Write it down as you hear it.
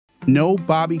No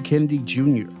Bobby Kennedy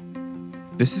Jr.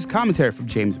 This is commentary from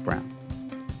James Brown.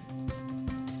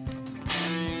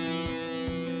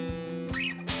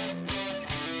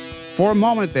 For a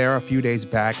moment there, a few days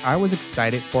back, I was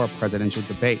excited for a presidential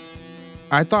debate.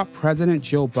 I thought President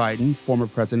Joe Biden, former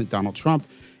President Donald Trump,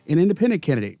 and independent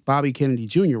candidate Bobby Kennedy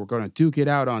Jr. were going to duke it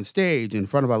out on stage in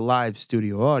front of a live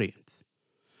studio audience.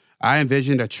 I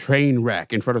envisioned a train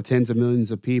wreck in front of tens of millions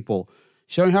of people,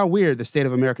 showing how weird the state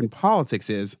of American politics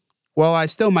is. Well, I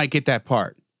still might get that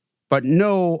part, but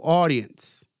no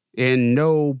audience and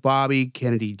no Bobby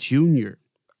Kennedy Jr.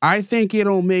 I think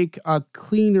it'll make a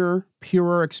cleaner,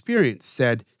 purer experience,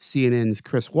 said CNN's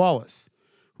Chris Wallace,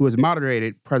 who has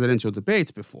moderated presidential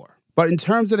debates before. But in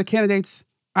terms of the candidates,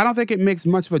 I don't think it makes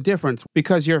much of a difference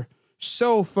because you're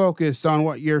so focused on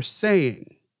what you're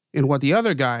saying and what the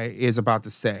other guy is about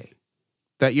to say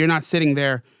that you're not sitting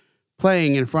there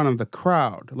playing in front of the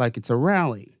crowd like it's a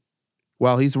rally.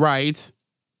 Well, he's right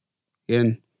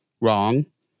and wrong.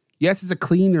 Yes, it's a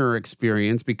cleaner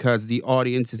experience because the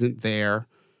audience isn't there.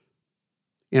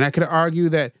 And I could argue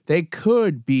that they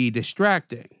could be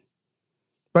distracting.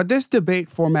 But this debate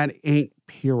format ain't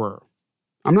pure.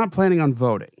 I'm not planning on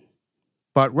voting.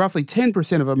 But roughly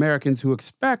 10% of Americans who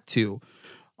expect to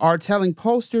are telling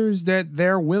pollsters that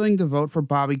they're willing to vote for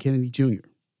Bobby Kennedy Jr.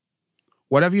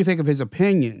 Whatever you think of his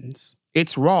opinions,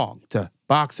 it's wrong to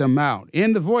box him out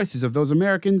in the voices of those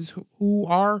Americans who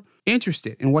are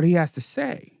interested in what he has to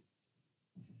say.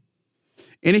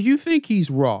 And if you think he's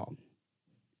wrong,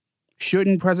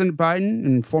 shouldn't President Biden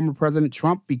and former President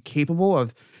Trump be capable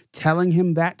of telling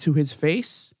him that to his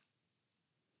face?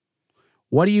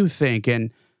 What do you think?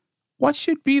 And what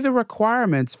should be the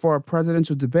requirements for a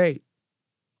presidential debate?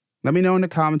 Let me know in the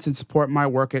comments and support my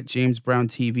work at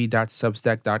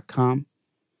jamesbrowntv.substack.com.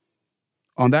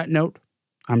 On that note,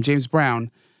 I'm James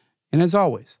Brown, and as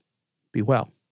always, be well.